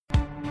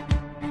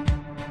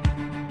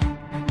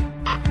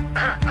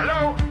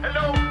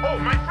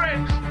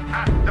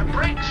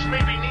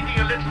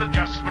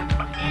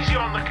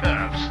on the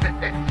curves.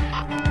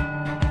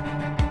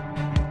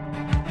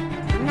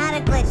 I'm not a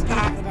glitch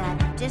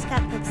candidate. Just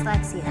got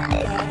dyslexia,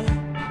 okay?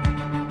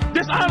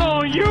 Dishonor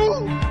on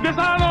you!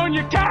 Dishonor on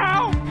your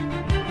cow!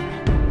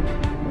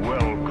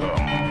 Welcome,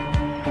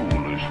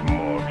 foolish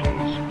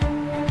mortals.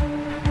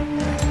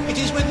 It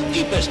is with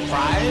deepest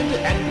pride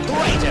and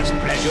greatest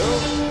pleasure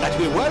that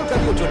we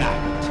welcome you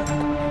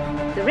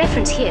tonight. The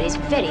reference here is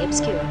very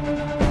obscure.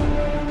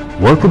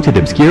 Welcome to the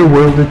Obscure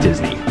World of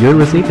Disney. You're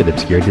listening to the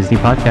Obscure Disney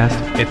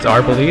Podcast. It's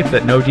our belief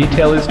that no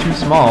detail is too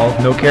small,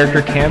 no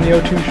character cameo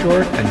too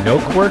short, and no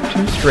quirk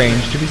too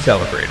strange to be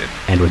celebrated.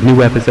 And with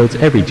new episodes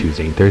every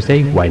Tuesday and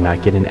Thursday, why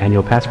not get an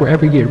annual pass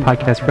wherever you get your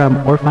podcast from,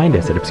 or find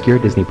us at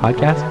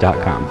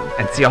obscuredisneypodcast.com.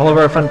 And see all of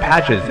our fun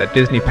patches at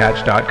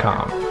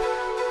disneypatch.com.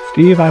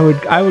 Steve, I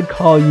would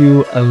call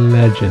you a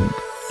legend.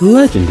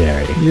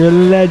 Legendary. You're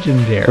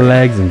legendary.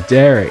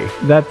 Legendary.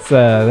 That's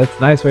a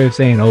nice way of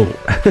saying old.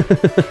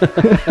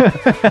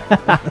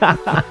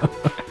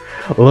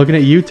 Looking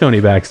at you, Tony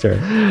Baxter.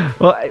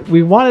 Well,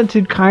 we wanted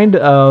to kind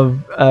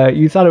of,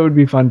 you thought it would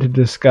be fun to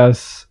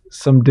discuss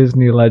some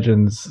Disney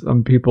legends,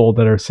 some people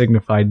that are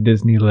signified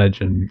Disney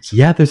legends.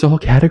 Yeah, there's a whole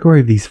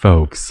category of these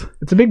folks.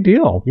 It's a big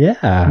deal.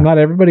 Yeah. Not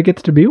everybody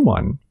gets to be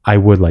one. I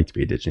would like to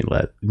be a Disney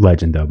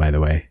legend, though, by the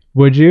way.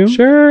 Would you?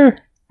 Sure.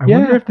 I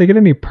wonder if they get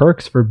any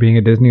perks for being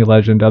a Disney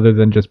legend other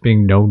than just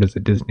being known as a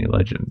Disney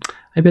legend.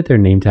 I bet their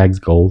name tag's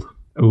gold.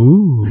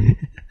 Ooh. Do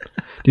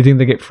you think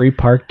they get free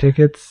park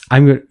tickets?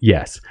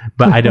 Yes,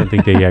 but I don't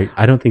think they.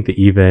 I don't think that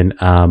even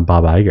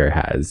Bob Iger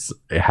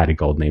had a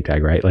gold name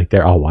tag, right? Like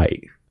they're all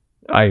white.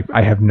 I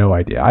have no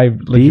idea.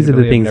 These are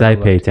the things I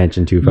pay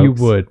attention to, folks. You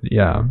would,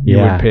 yeah. You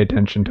would pay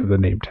attention to the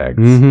name tags.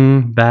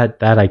 Mm-hmm.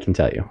 That I can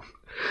tell you.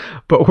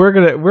 But we're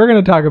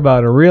gonna talk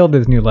about a real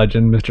Disney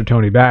legend, Mr.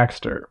 Tony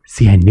Baxter.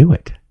 See, I knew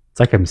it. It's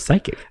like I'm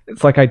psychic.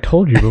 It's like I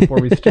told you before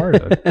we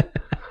started.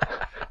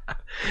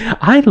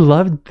 I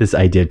loved this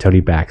idea, Tony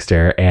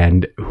Baxter,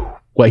 and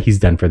what he's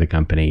done for the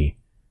company.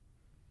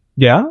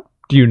 Yeah?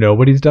 Do you know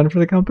what he's done for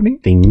the company?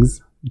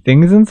 Things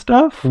and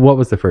stuff? What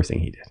was the first thing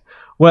he did?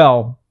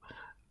 Well,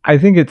 I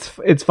think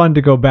it's fun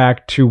to go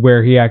back to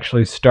where he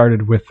actually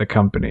started with the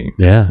company.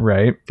 Yeah.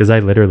 Right? Because I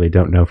literally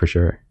don't know for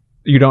sure.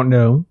 You don't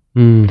know?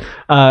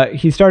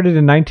 He started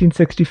in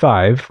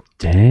 1965.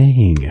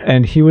 Dang.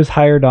 And he was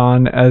hired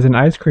on as an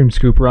ice cream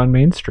scooper on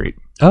Main Street.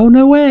 Oh,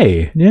 no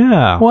way.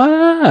 Yeah.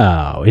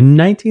 Wow. In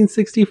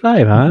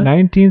 1965, huh?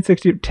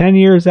 10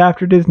 years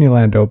after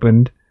Disneyland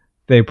opened,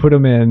 they put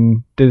him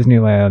in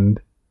Disneyland.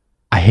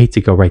 I hate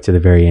to go right to the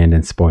very end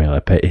and spoil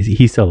it, but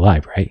he's still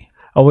alive, right?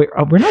 Oh, wait,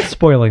 we're not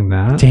spoiling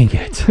that. Dang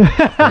it.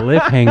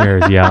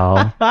 Cliffhangers,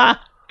 y'all.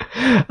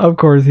 Of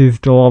course, he's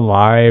still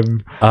alive.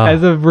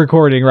 As of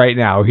recording right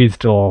now, he's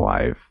still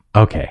alive.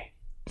 Okay.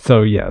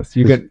 So yes,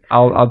 you can.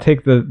 I'll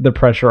take the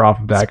pressure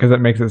off of that because it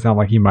makes it sound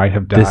like he might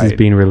have died. This is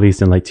being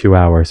released in like 2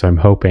 hours, so I'm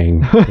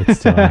hoping it's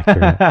still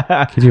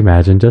accurate. Could you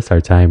imagine just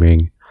our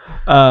timing?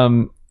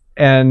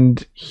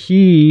 And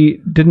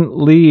he didn't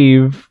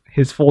leave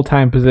his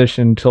full-time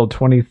position till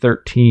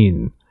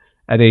 2013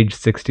 at age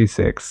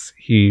 66.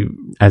 He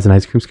as an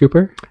ice cream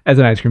scooper.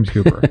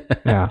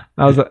 Yeah,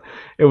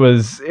 it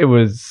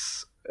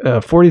was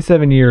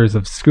 47 years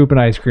of scooping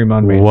ice cream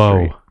on Main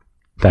Street.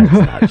 That's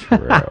not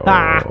true.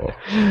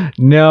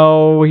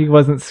 No, he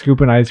wasn't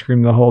scooping ice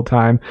cream the whole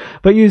time.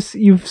 But you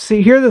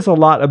hear this a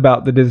lot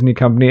about the Disney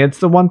company. It's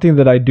the one thing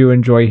that I do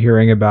enjoy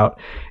hearing about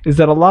is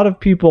that a lot of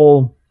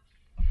people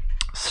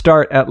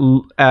start at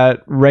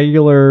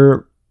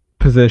regular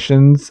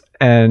positions,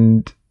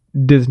 and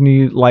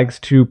Disney likes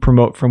to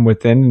promote from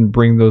within and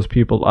bring those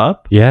people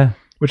up. Yeah.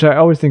 Which I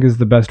always think is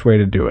the best way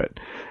to do it.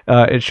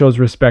 It shows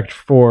respect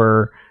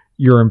for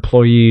your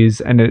employees,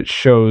 and it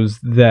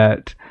shows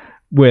that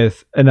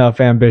with enough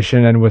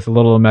ambition and with a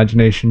little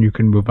imagination, you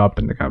can move up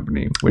in the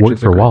company. Which Work is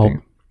for Walt.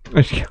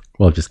 Thing.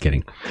 Well, just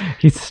kidding.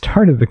 He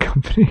started the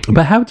company.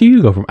 But how do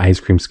you go from ice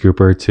cream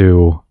scooper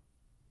to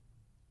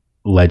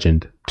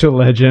legend? To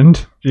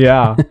legend,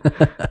 yeah.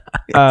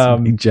 It's a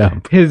big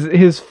jump.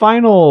 His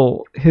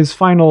final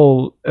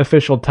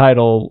official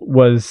title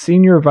was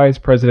Senior Vice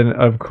President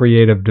of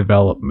Creative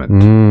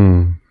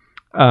Development.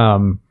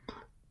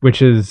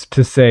 Which is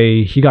to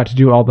say he got to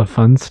do all the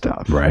fun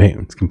stuff. Right.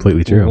 It's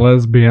completely true.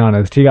 Let's be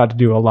honest. He got to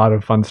do a lot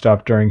of fun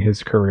stuff during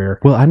his career.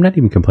 Well, I'm not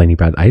even complaining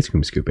about ice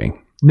cream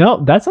scooping.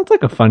 No, that sounds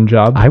like a fun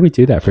job. I would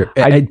do that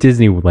at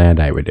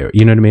Disneyland. I would do it.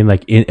 You know what I mean?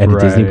 Like at a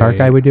Disney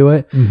park, I would do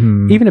it.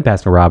 Mm-hmm. Even at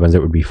Baskin Robbins,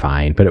 it would be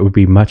fine, but it would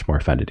be much more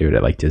fun to do it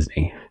at like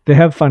Disney. They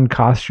have fun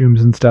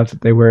costumes and stuff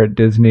that they wear at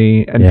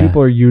Disney, and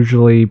people are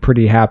usually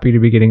pretty happy to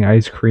be getting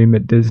ice cream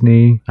at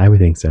Disney. I would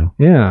think so.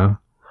 Yeah.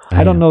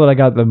 I don't know that I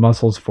got the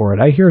muscles for it.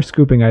 I hear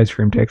scooping ice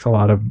cream takes a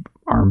lot of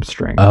arm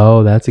strength.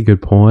 Oh, that's a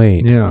good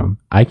point. Yeah.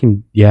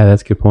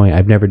 That's a good point.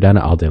 I've never done it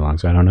all day long,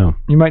 so I don't know.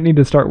 You might need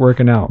to start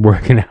working out.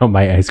 Working out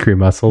my ice cream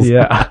muscles.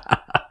 Yeah.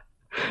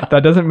 That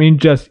doesn't mean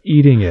just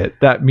eating it.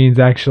 That means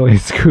actually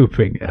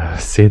scooping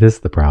it. See, this is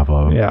the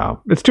problem. Yeah.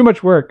 It's too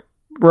much work.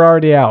 We're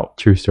already out.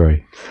 True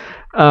story.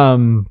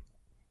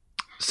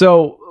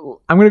 So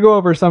So I'm going to go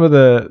over some of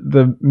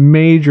the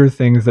major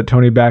things that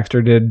Tony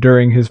Baxter did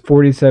during his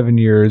 47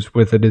 years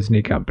with the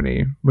Disney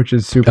company, which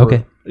is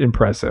super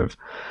impressive.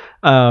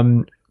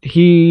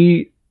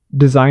 He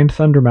designed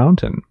Thunder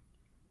Mountain.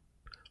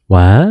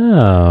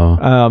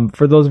 Wow.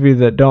 For those of you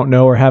that don't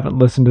know or haven't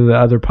listened to the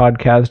other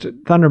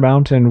podcast, Thunder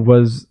Mountain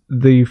was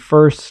the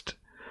first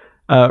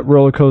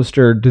roller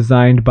coaster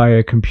designed by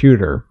a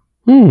computer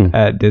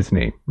at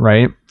Disney,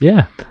 right?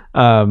 Yeah.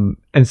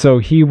 And so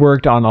he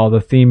worked on all the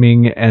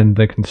theming and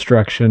the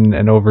construction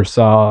and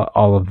oversaw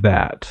all of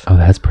that. Oh,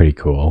 that's pretty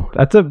cool.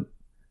 That's a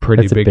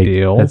pretty big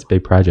deal. That's a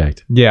big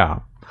project. Yeah.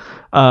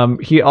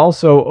 He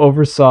also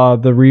oversaw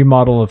the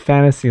remodel of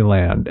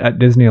Fantasyland at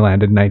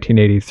Disneyland in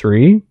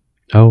 1983.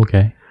 Oh,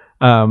 okay.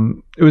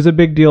 It was a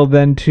big deal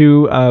then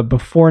too.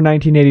 Before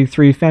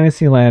 1983,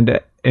 Fantasyland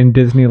in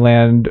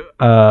Disneyland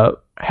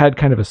had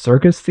kind of a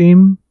circus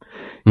theme.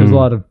 There's a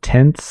lot of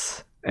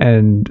tents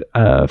and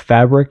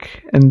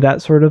fabric and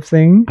that sort of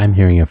thing. I'm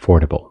hearing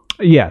affordable.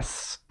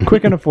 Yes,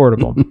 quick and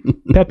affordable,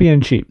 peppy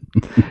and cheap.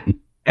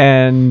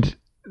 And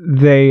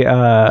they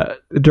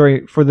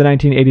for the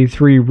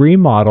 1983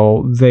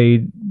 remodel, they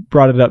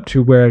brought it up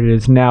to where it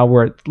is now,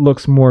 where it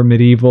looks more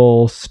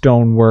medieval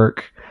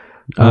stonework.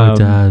 Oh, it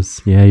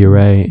does. Yeah, you're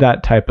right.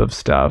 That type of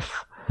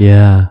stuff.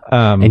 Yeah.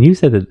 And you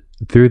said that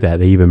through that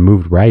they even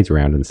moved rides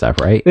around and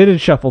stuff, right? They did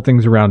shuffle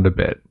things around a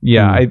bit.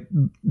 Yeah,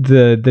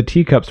 the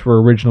teacups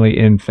were originally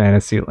in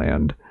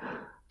Fantasyland.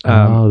 They're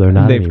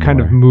not. They've anymore.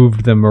 kind of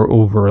moved them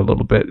over a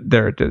little bit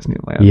there at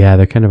Disneyland. Yeah,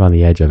 they're kind of on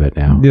the edge of it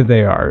now. Yeah,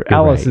 they are. You're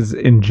Alice right. is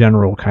in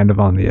general kind of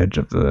on the edge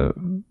of the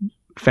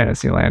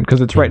Fantasyland because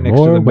it's right next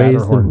to More the ways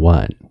Matterhorn. than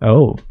one.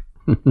 Oh,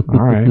 all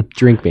right.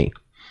 Drink me.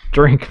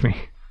 Drink me.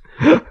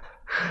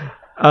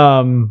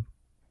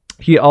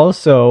 He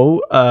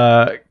also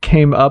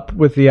came up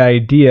with the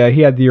idea.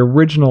 He had the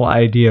original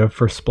idea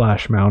for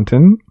Splash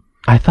Mountain.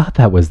 I thought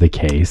that was the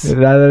case.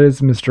 That is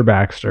Mr.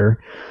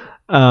 Baxter.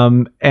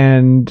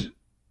 And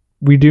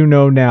we do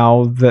know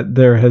now that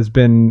there has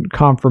been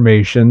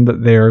confirmation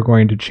that they are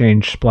going to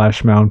change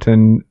Splash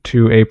Mountain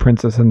to a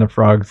Princess and the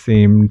Frog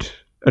themed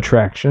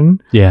attraction.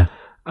 Yeah.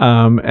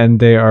 And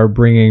they are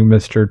bringing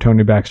Mr.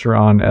 Tony Baxter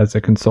on as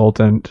a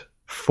consultant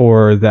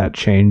for that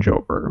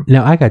changeover.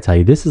 Now, I gotta tell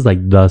you, this is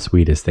like the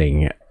sweetest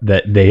thing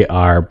that they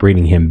are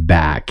bringing him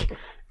back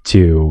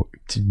to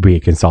be a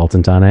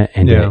consultant on it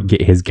and to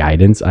get his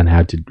guidance on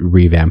how to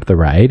revamp the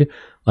ride.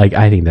 Like,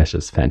 I think that's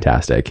just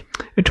fantastic.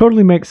 It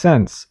totally makes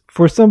sense.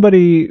 For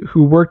somebody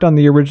who worked on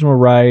the original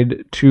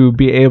ride to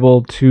be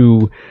able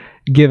to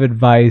give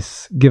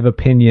advice, give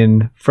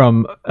opinion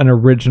from an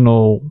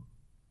original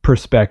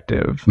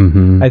perspective,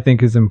 I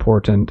think is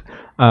important.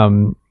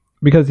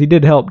 Because he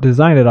did help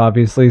design it,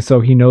 obviously, so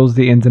he knows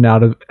the ins and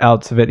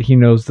outs of it. He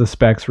knows the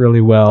specs really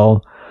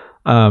well.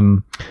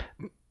 Right.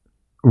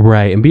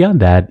 And beyond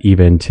that,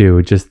 even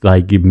too, just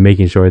like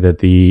making sure that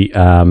the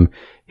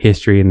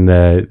history and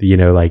that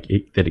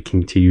it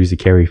continues to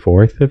carry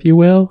forth, if you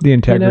will. The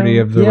integrity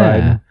of the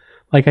ride.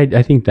 Like,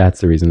 I think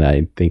that's the reason that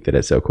I think that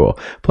it's so cool.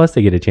 Plus,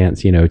 they get a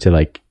chance, to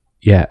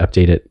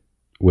update it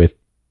with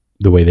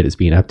the way that it's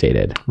being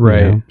updated.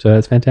 Right. So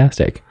that's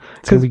fantastic.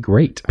 It's going to be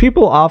great.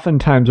 People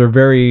oftentimes are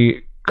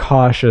very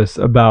cautious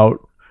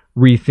about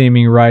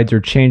retheming rides or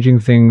changing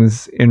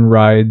things in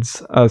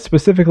rides.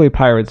 Specifically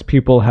Pirates,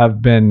 people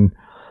have been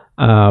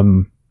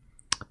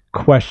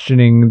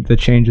questioning the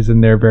changes in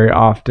there very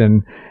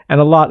often.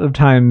 And a lot of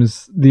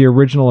times the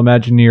original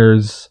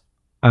Imagineers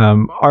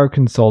are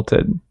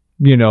consulted.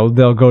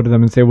 They'll go to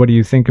them and say, what do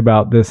you think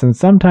about this? And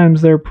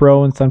sometimes they're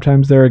pro and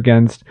sometimes they're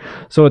against.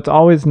 So it's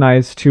always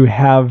nice to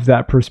have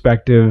that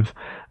perspective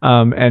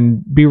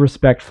and be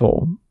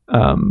respectful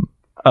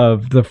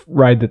of the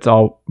ride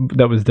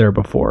that was there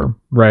before,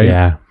 right?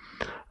 Yeah.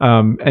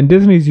 And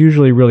Disney's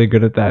usually really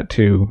good at that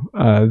too.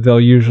 They'll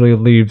usually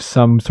leave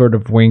some sort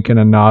of wink and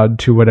a nod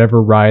to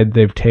whatever ride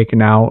they've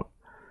taken out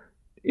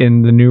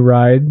in the new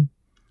ride.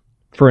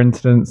 For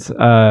instance,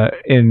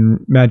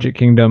 in Magic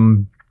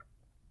Kingdom,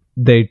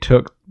 they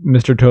took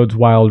Mr. Toad's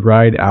Wild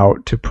Ride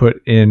out to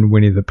put in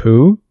Winnie the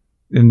Pooh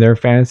in their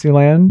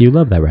Fantasyland. You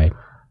love that ride.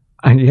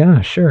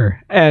 Yeah,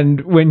 sure.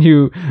 And when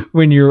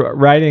you're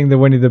riding the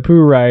Winnie the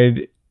Pooh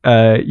ride,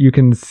 you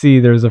can see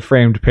there's a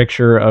framed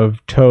picture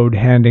of Toad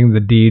handing the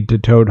deed to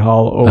Toad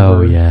Hall over.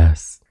 Oh,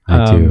 yes.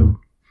 I do.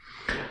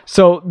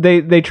 So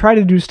they try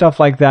to do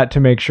stuff like that to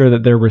make sure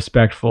that they're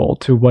respectful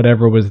to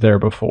whatever was there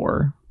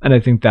before. And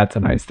I think that's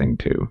a nice thing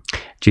too.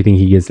 Do you think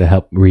he gets to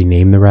help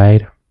rename the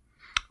ride?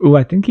 Ooh,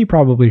 I think he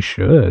probably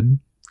should.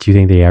 Do you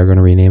think they are going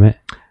to rename it?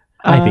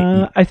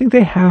 I think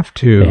they have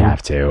to. They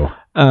have to.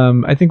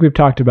 I think we've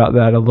talked about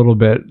that a little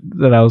bit,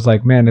 that I was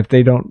like, man, if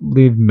they don't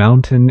leave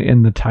Mountain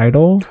in the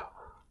title,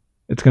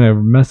 it's going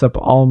to mess up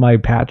all my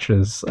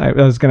patches. I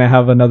was going to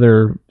have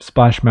another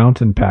Splash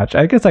Mountain patch.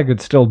 I guess I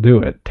could still do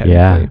it,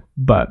 technically. Yeah.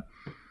 But,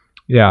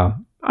 yeah,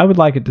 I would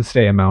like it to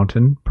stay a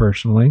mountain,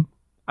 personally.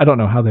 I don't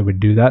know how they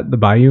would do that. The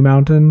Bayou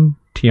Mountain,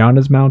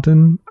 Tiana's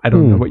Mountain. I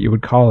don't know what you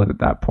would call it at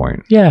that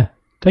point. Yeah,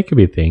 that could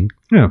be a thing.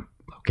 Yeah.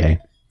 Okay.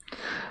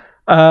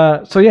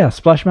 So, yeah,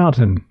 Splash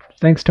Mountain.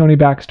 thanks, Tony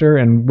Baxter,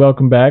 and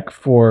welcome back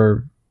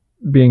for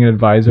being an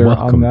advisor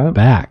Welcome on that.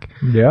 back.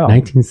 Yeah.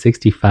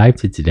 1965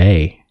 to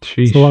today.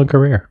 Sheesh. It's a long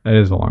career. That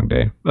is a long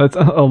day. That's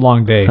a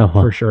long day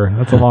for sure.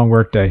 That's a long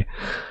work day.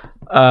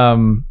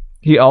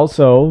 He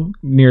also,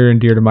 near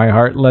and dear to my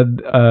heart,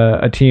 led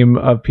a team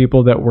of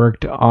people that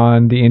worked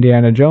on the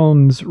Indiana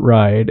Jones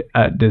ride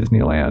at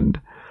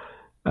Disneyland,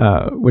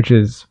 which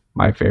is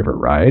my favorite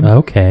ride.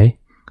 Okay.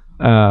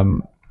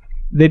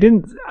 They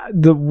didn't,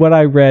 what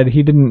I read,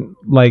 he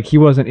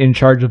wasn't in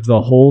charge of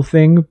the whole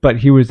thing, but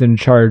he was in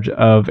charge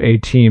of a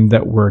team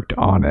that worked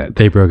on it.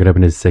 They broke it up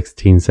into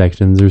 16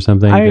 sections or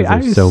something. I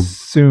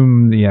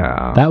assume,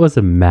 yeah. That was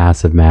a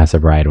massive,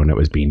 massive ride when it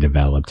was being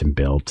developed and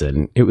built,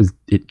 and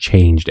it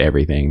changed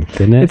everything,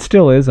 didn't it? It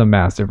still is a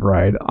massive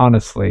ride,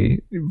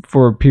 honestly.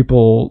 For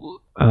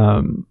people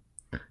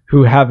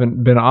who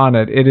haven't been on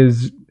it,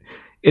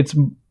 it's.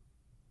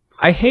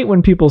 I hate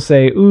when people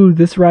say, "Ooh,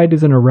 this ride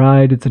isn't a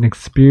ride; it's an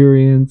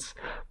experience."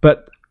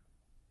 But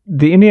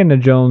the Indiana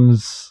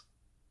Jones,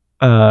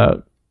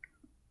 I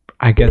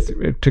guess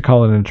to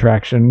call it an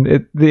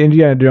attraction, the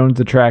Indiana Jones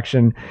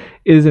attraction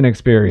is an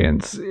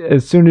experience.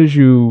 As soon as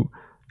you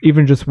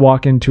even just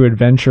walk into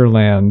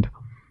Adventureland,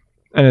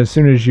 and as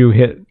soon as you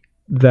hit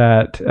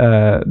that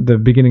the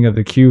beginning of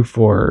the queue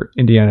for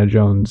Indiana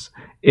Jones,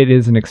 it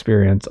is an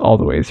experience all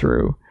the way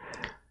through.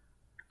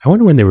 I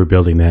wonder when they were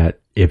building that,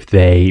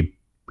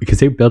 because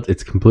they built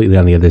it's completely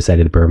on the other side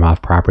of the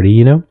Burmhoff property,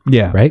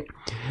 Yeah. Right?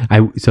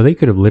 So they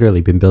could have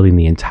literally been building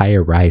the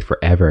entire ride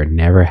forever and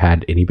never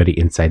had anybody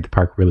inside the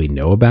park really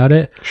know about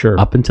it. Sure.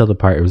 Up until the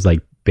part, it was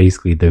like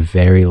basically the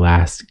very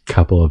last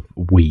couple of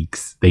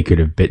weeks, they could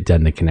have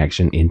done the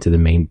connection into the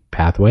main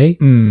pathway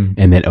and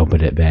then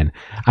opened it then.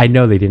 I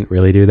know they didn't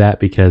really do that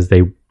because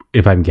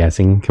if I'm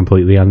guessing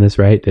completely on this,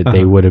 right, that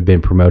they would have been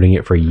promoting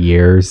it for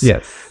years.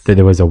 Yes. That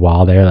there was a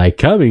wall there like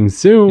coming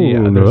soon.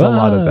 Yeah, there's a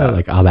lot of that.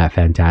 Like all that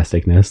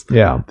fantasticness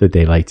that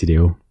they like to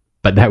do.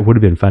 But that would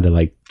have been fun to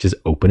like just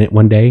open it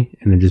one day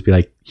and then just be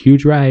like,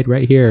 huge ride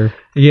right here.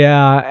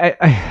 Yeah.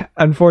 I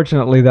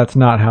unfortunately, that's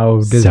not how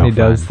Disney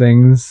does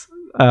things.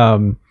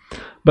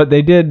 But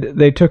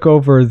they took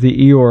over the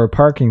Eeyore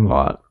parking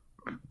lot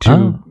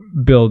to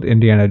build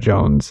Indiana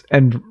Jones.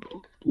 And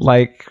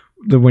like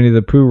the Winnie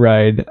the Pooh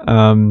ride,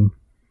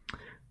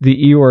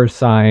 the Eeyore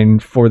sign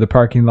for the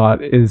parking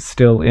lot is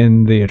still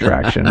in the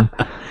attraction.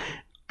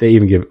 They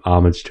even give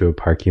homage to a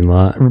parking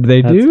lot.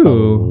 They That's do.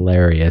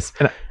 Hilarious.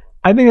 And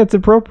I think that's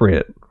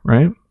appropriate,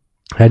 right?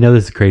 I know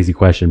this is a crazy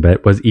question,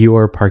 but was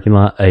Eeyore parking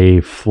lot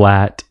a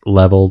flat,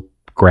 level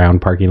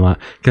ground parking lot?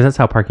 Because that's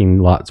how parking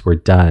lots were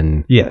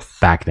done. Yes.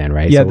 Back then,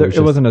 right? Yeah, So it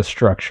wasn't a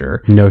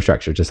structure. No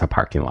structure, just a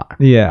parking lot.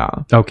 Yeah.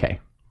 Okay.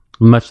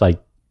 Much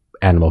like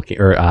Animal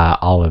or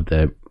all of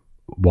the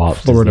Walt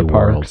Florida Disney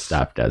World parks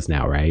stuff does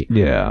now, right?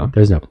 Yeah.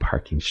 There's no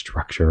parking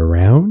structure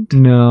around.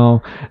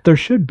 No, there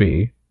should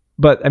be.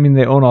 But I mean,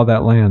 they own all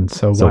that land,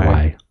 so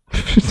why?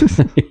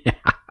 Yeah.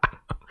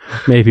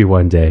 Maybe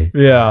one day.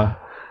 Yeah.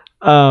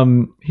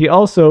 He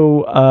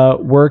also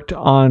worked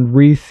on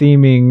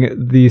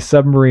retheming the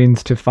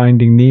submarines to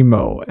Finding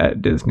Nemo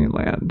at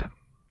Disneyland.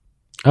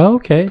 Oh,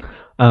 okay.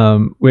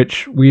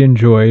 Which we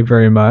enjoy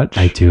very much.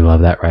 I do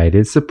love that ride.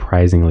 It's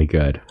surprisingly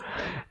good.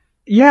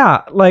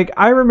 Yeah, like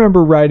I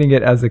remember riding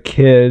it as a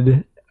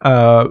kid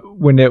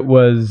when it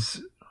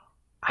was.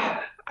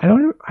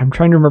 I'm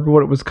trying to remember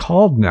what it was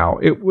called now.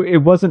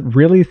 It wasn't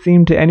really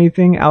themed to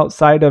anything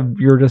outside of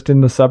you're just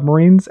in the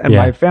submarines, and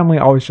my family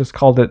always just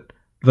called it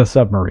the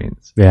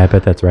submarines. Yeah, I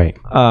bet that's right.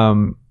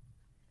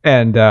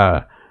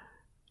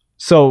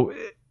 So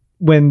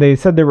when they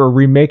said they were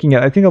remaking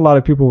it, I think a lot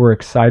of people were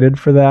excited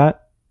for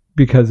that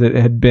because it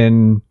had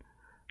been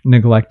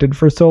neglected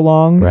for so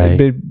long. Right. It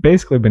had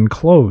basically been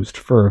closed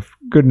for a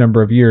good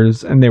number of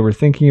years, and they were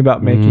thinking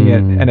about making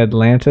it an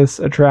Atlantis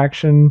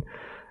attraction,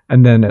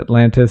 and then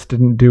Atlantis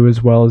didn't do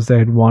as well as they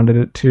had wanted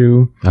it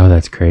to. Oh,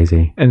 that's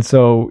crazy. And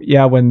so,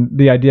 yeah, when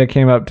the idea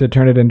came up to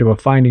turn it into a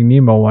Finding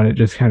Nemo one, it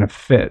just kind of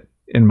fit,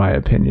 in my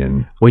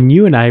opinion. When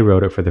you and I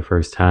rode it for the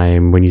first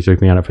time, when you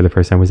took me on it for the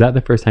first time, was that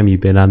the first time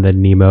you've been on the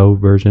Nemo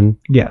version?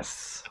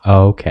 Yes.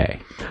 Okay.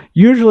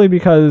 Usually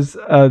because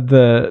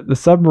the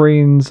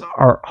submarines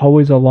are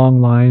always a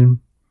long line.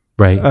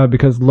 Right.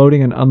 Because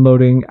loading and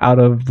unloading out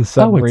of the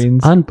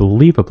submarines. Oh, it's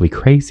unbelievably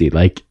crazy.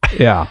 Like,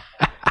 yeah.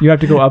 You have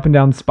to go up and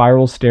down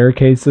spiral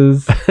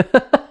staircases.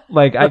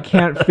 Like, I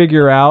can't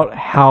figure out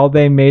how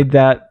they made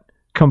that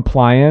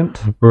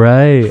compliant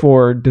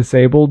for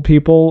disabled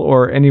people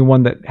or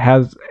anyone that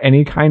has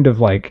any kind of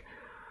like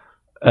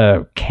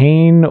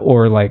cane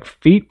or like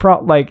feet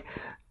like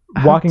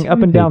walking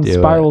up and down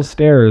spiral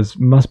stairs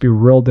must be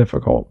real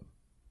difficult.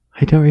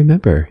 I don't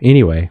remember.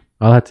 Anyway,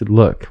 I'll have to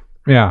look.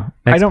 Yeah.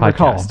 Next I don't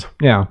podcast.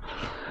 recall.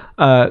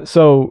 Yeah.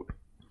 So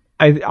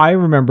I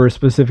remember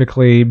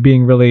specifically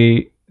being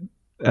really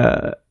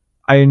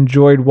I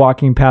enjoyed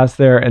walking past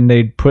there, and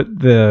they'd put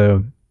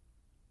the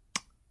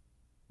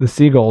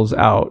seagulls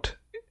out,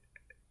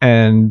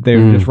 and they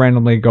would just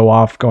randomly go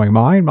off going,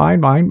 mine,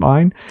 mine, mine,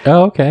 mine.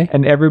 Oh, okay.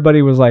 And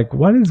everybody was like,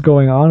 what is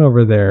going on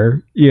over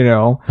there? You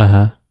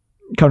know?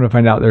 come to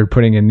find out they're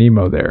putting in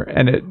Nemo there,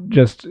 and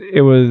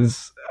it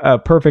was a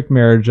perfect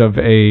marriage of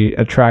a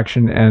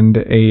attraction and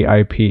a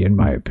IP, in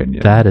my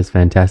opinion. That is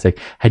fantastic.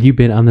 Had you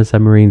been on the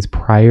submarines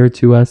prior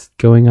to us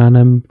going on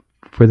them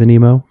for the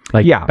Nemo?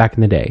 Like back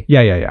in the day?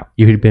 Yeah.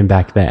 You had been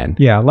back then?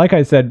 Yeah, like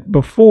I said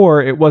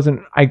before, it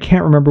wasn't, I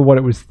can't remember what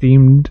it was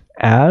themed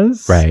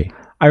as. Right.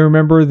 I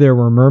remember there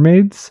were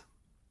mermaids,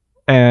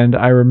 and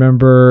I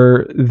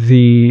remember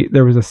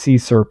there was a sea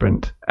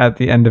serpent at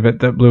the end of it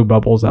that blew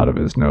bubbles out of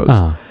his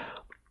nose.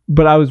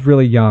 But I was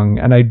really young,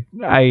 and I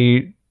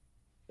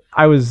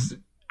was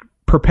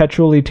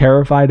perpetually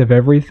terrified of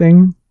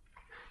everything.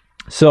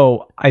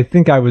 So I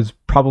think I was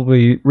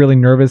probably really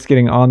nervous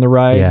getting on the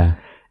ride. Yeah.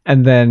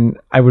 And then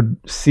I would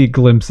see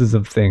glimpses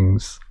of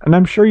things. And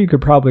I'm sure you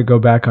could probably go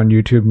back on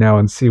YouTube now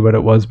and see what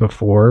it was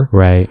before.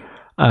 Right.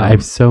 I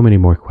have so many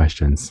more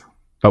questions.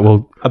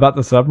 But about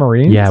the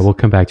submarines? Yeah, we'll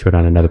come back to it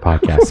on another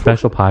podcast.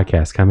 Special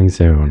podcast coming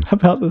soon.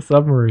 About the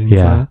submarines.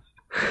 Yeah.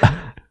 Huh?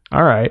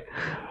 All right.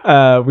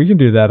 We can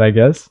do that, I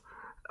guess.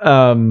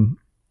 And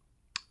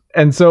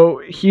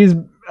so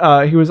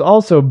he was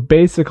also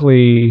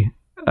basically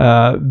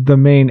the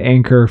main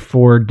anchor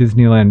for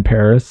Disneyland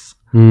Paris,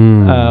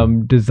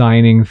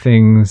 designing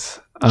things.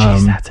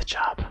 Jeez, that's a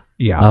job.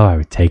 Yeah. Oh, I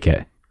would take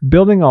it.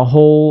 Building a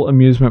whole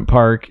amusement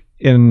park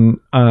and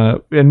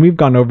we've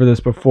gone over this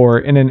before,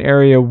 in an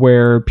area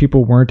where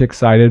people weren't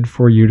excited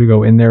for you to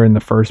go in there in the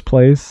first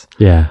place.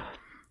 Yeah.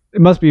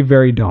 It must be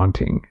very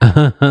daunting.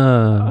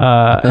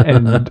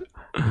 And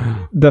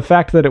the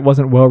fact that it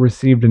wasn't well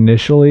received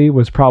initially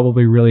was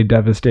probably really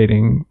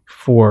devastating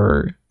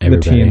for the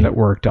team that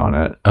worked on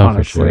it,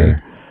 honestly.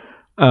 For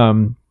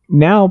sure.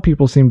 Now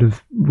people seem to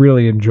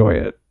really enjoy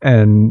it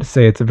and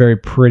say it's a very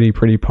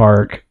pretty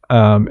park,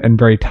 and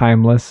very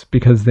timeless,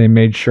 because they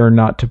made sure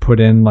not to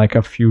put in like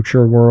a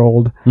future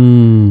world.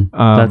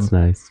 That's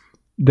nice.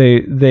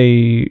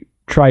 They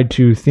tried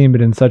to theme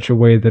it in such a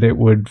way that it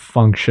would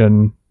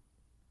function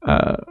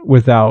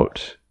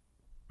without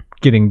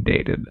getting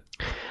dated.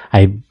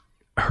 I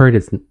heard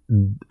it's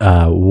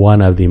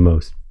one of the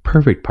most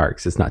perfect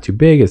parks. It's not too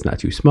big. It's not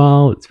too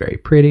small. It's very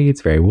pretty.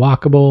 It's very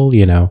walkable.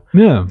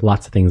 Yeah.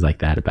 Lots of things like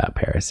that about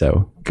Paris.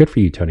 So good for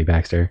you, Tony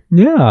Baxter.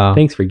 Yeah.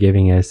 Thanks for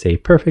giving us a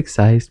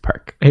perfect-sized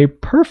park. A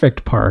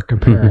perfect park,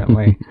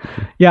 apparently.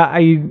 Yeah,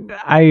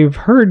 I've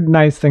heard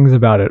nice things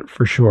about it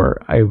for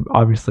sure. I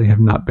obviously have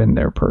not been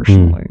there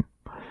personally.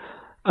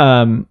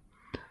 I'm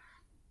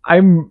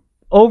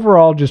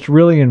overall just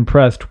really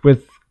impressed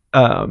with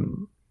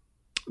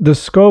the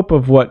scope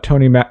of what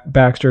Tony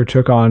Baxter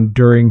took on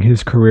during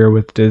his career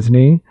with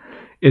Disney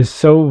is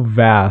so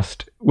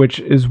vast,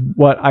 which is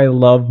what I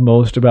love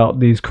most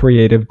about these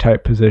creative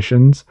type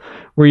positions,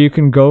 where you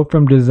can go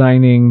from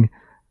designing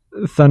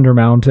Thunder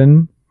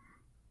Mountain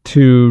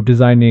to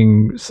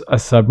designing a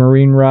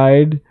submarine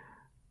ride.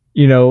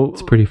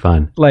 It's pretty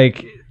fun.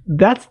 Like,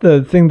 that's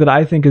the thing that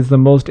I think is the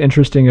most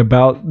interesting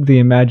about the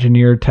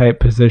Imagineer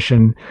type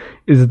position,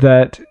 is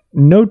that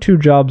no two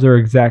jobs are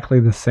exactly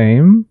the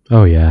same.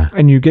 Oh, yeah.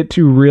 And you get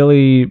to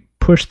really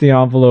push the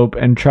envelope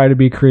and try to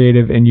be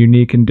creative and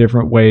unique in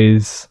different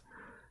ways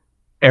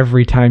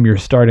every time you're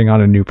starting on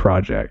a new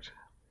project.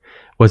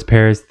 Was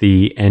Paris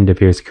the end of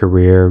his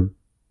career,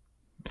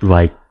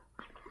 like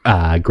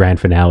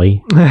grand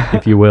finale,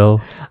 if you will?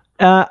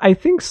 I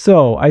think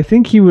so. I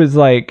think he was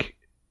like...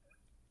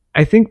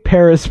 I think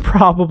Paris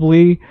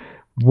probably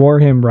wore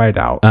him right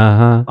out.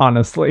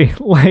 Honestly.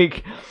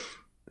 Like,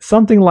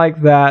 something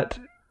like that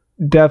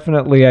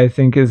definitely, I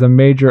think, is a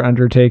major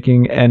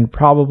undertaking, and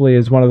probably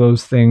is one of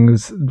those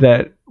things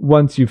that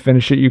once you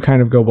finish it, you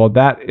kind of go, well,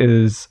 that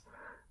is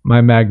my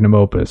magnum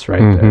opus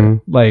right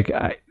there. Like,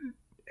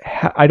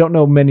 I don't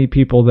know many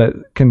people that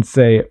can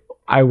say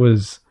I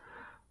was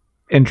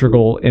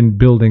integral in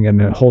building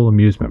a whole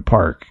amusement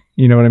park.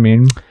 You know what I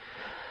mean?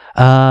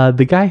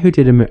 The guy who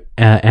did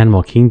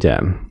Animal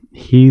Kingdom,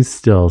 he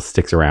still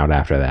sticks around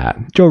after that.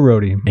 Joe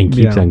Rohde. And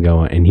keeps on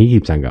going. And he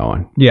keeps on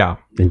going. Yeah.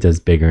 And does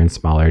bigger and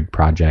smaller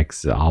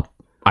projects.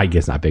 I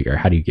guess not bigger.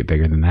 How do you get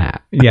bigger than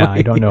that? Yeah,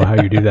 I don't know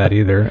how you do that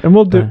either. And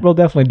we'll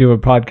definitely do a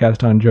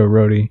podcast on Joe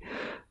Rohde.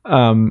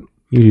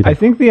 I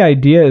think the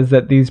idea is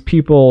that these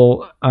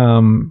people,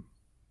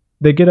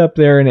 they get up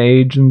there in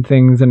age and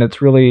things, and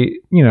it's really,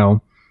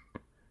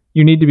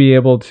 you need to be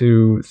able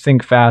to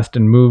think fast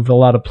and move a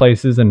lot of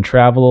places and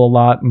travel a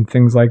lot and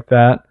things like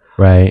that.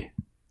 Right.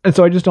 And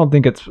so I just don't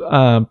think it's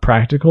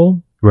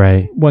practical.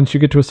 Right. Once you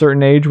get to a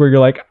certain age where you're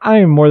like, I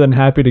am more than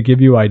happy to give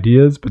you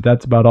ideas, but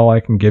that's about all I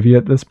can give you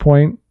at this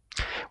point.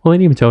 Well,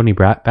 and even Tony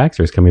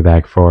Baxter is coming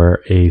back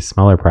for a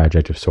smaller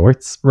project of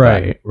sorts.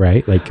 Right.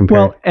 Right. Like compared.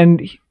 Well,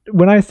 and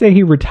when I say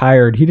he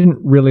retired, he didn't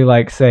really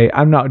say,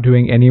 I'm not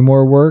doing any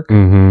more work.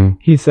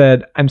 He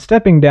said, I'm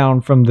stepping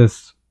down from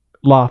this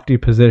lofty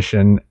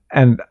position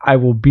and I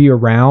will be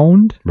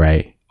around.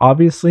 Right.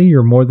 Obviously,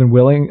 I'm more than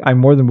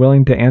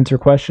willing to answer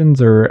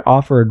questions or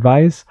offer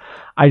advice.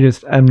 I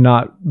just am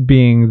not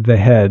being the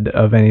head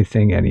of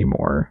anything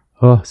anymore.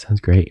 Oh,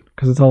 sounds great.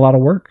 Because it's a lot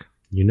of work.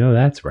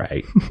 That's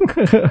right.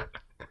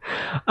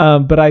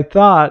 But I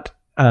thought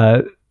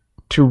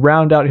to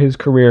round out his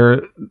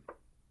career,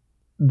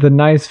 the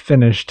nice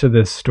finish to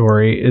this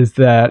story is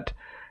that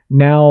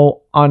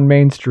now on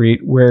Main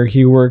Street, where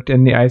he worked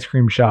in the ice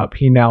cream shop,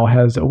 he now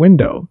has a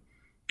window.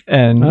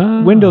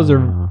 And windows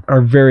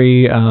are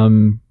very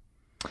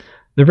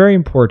they're very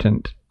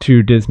important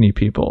to Disney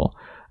people.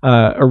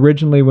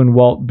 Originally, when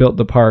Walt built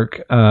the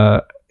park,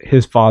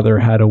 his father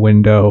had a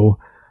window,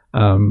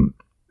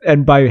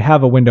 and by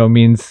have a window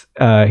means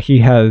he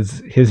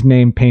has his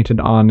name painted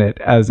on it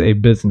as a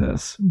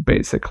business,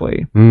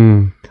 basically.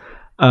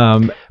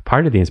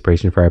 Part of the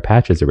inspiration for our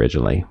patches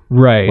originally,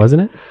 right?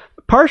 Wasn't it?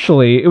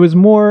 Partially, it was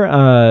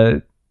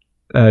more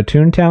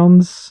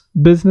Toontown's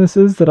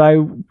businesses that I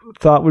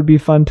thought would be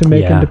fun to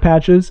make into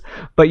patches.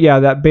 But yeah,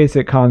 that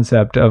basic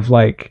concept of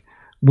like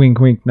wink,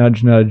 wink,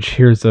 nudge, nudge.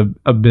 Here's a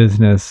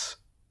business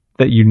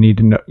that you need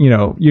to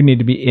know, you need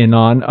to be in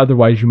on.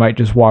 Otherwise, you might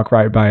just walk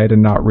right by it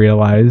and not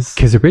realize.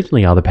 Because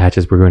originally, all the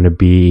patches were going to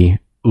be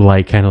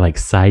like kind of like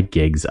side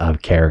gigs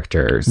of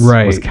characters.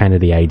 Right. Was kind of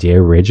the idea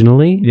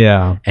originally.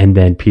 Yeah. And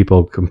then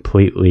people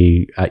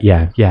completely,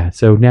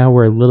 So now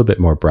we're a little bit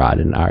more broad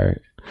in our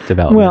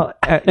development. Well,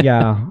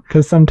 yeah,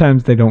 because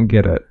sometimes they don't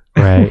get it.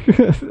 Right.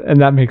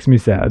 And that makes me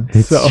sad.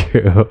 It's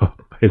true.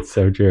 It's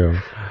so true.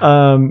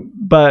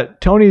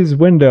 But Tony's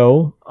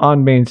window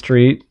on Main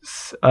Street,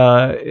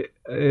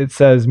 it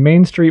says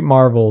Main Street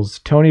Marvels,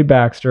 Tony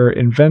Baxter,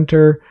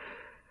 inventor.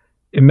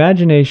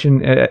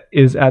 Imagination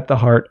is at the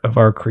heart of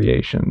our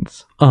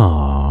creations.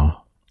 Aww.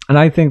 And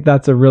I think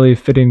that's a really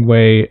fitting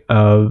way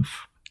of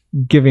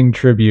giving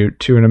tribute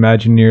to an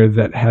Imagineer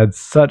that had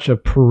such a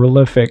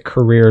prolific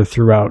career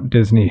throughout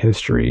Disney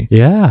history.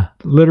 Yeah.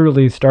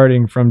 Literally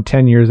starting from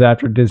 10 years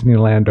after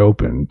Disneyland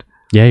opened.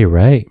 Yeah, you're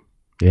right.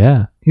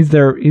 Yeah. He's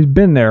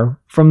been there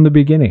from the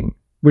beginning,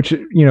 which,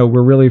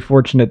 we're really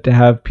fortunate to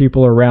have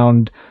people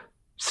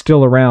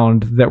still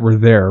around that were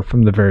there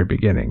from the very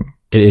beginning.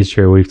 It is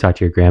true. We've talked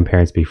to your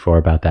grandparents before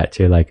about that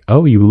too. Like,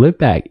 oh, you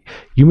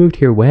moved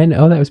here when?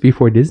 Oh, that was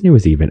before Disney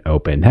was even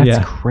open.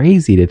 That's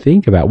crazy to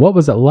think about. What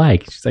was it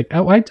like? She's like,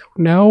 oh, I don't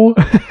know.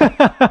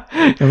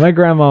 And my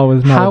grandma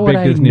was not a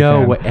big Disney fan. How would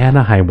I know what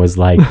Anaheim was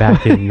like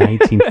back in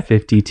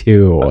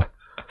 1952?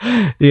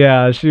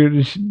 Yeah,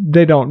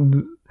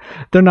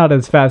 they're not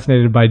as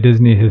fascinated by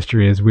Disney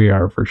history as we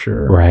are, for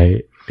sure.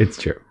 Right. It's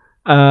true.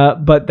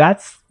 But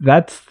that's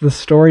the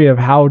story of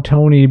how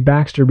Tony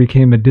Baxter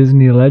became a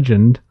Disney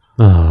legend.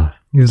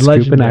 He's scooping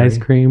legendary. Ice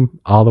cream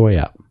all the way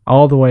up.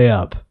 All the way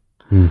up.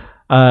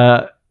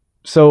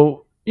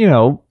 So,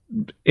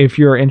 if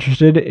you're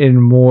interested in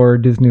more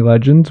Disney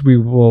legends, we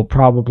will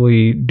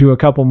probably do a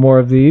couple more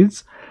of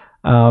these.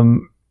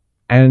 And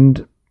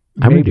I'm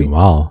going to do them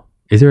all.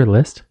 Is there a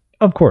list?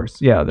 Of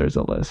course. Yeah, there's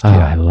a list. Oh,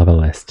 yeah. I love a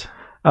list.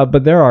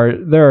 But there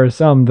are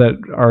some that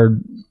are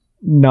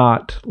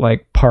not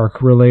like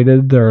park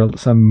related. There are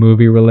some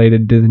movie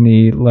related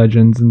Disney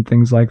legends and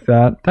things like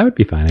that. That would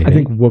be fine. I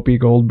think Whoopi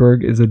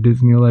Goldberg is a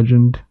Disney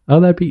legend. Oh,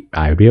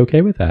 I would be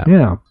okay with that.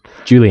 Yeah.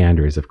 Julie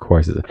Andrews, of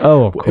course.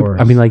 Of course.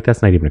 I mean, like,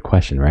 that's not even a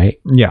question, right?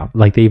 Yeah.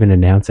 Like, they even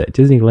announce it.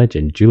 Disney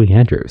legend, Julie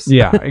Andrews.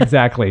 Yeah,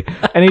 exactly.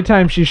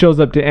 Anytime she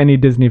shows up to any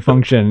Disney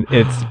function,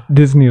 it's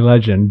Disney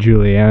legend,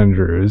 Julie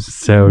Andrews.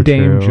 So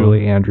Dame true.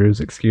 Julie Andrews,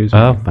 excuse me.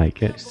 Oh, my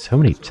goodness. So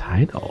many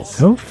titles.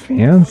 So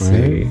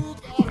fancy. Right?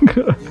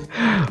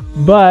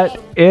 But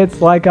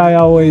it's like I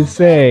always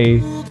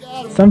say,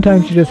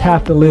 sometimes you just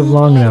have to live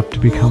long enough to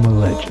become a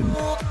legend.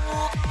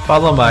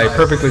 Follow my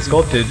perfectly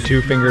sculpted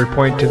two-fingered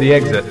point to the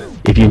exit.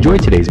 If you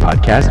enjoyed today's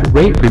podcast,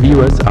 rate,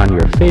 review us on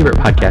your favorite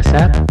podcast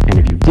app. And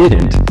if you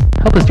didn't,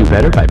 help us do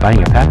better by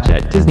buying a patch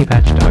at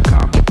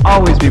DisneyPatch.com.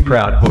 Always be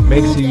proud of what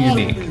makes you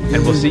unique,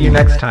 and we'll see you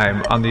next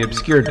time on the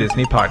Obscure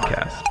Disney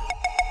Podcast.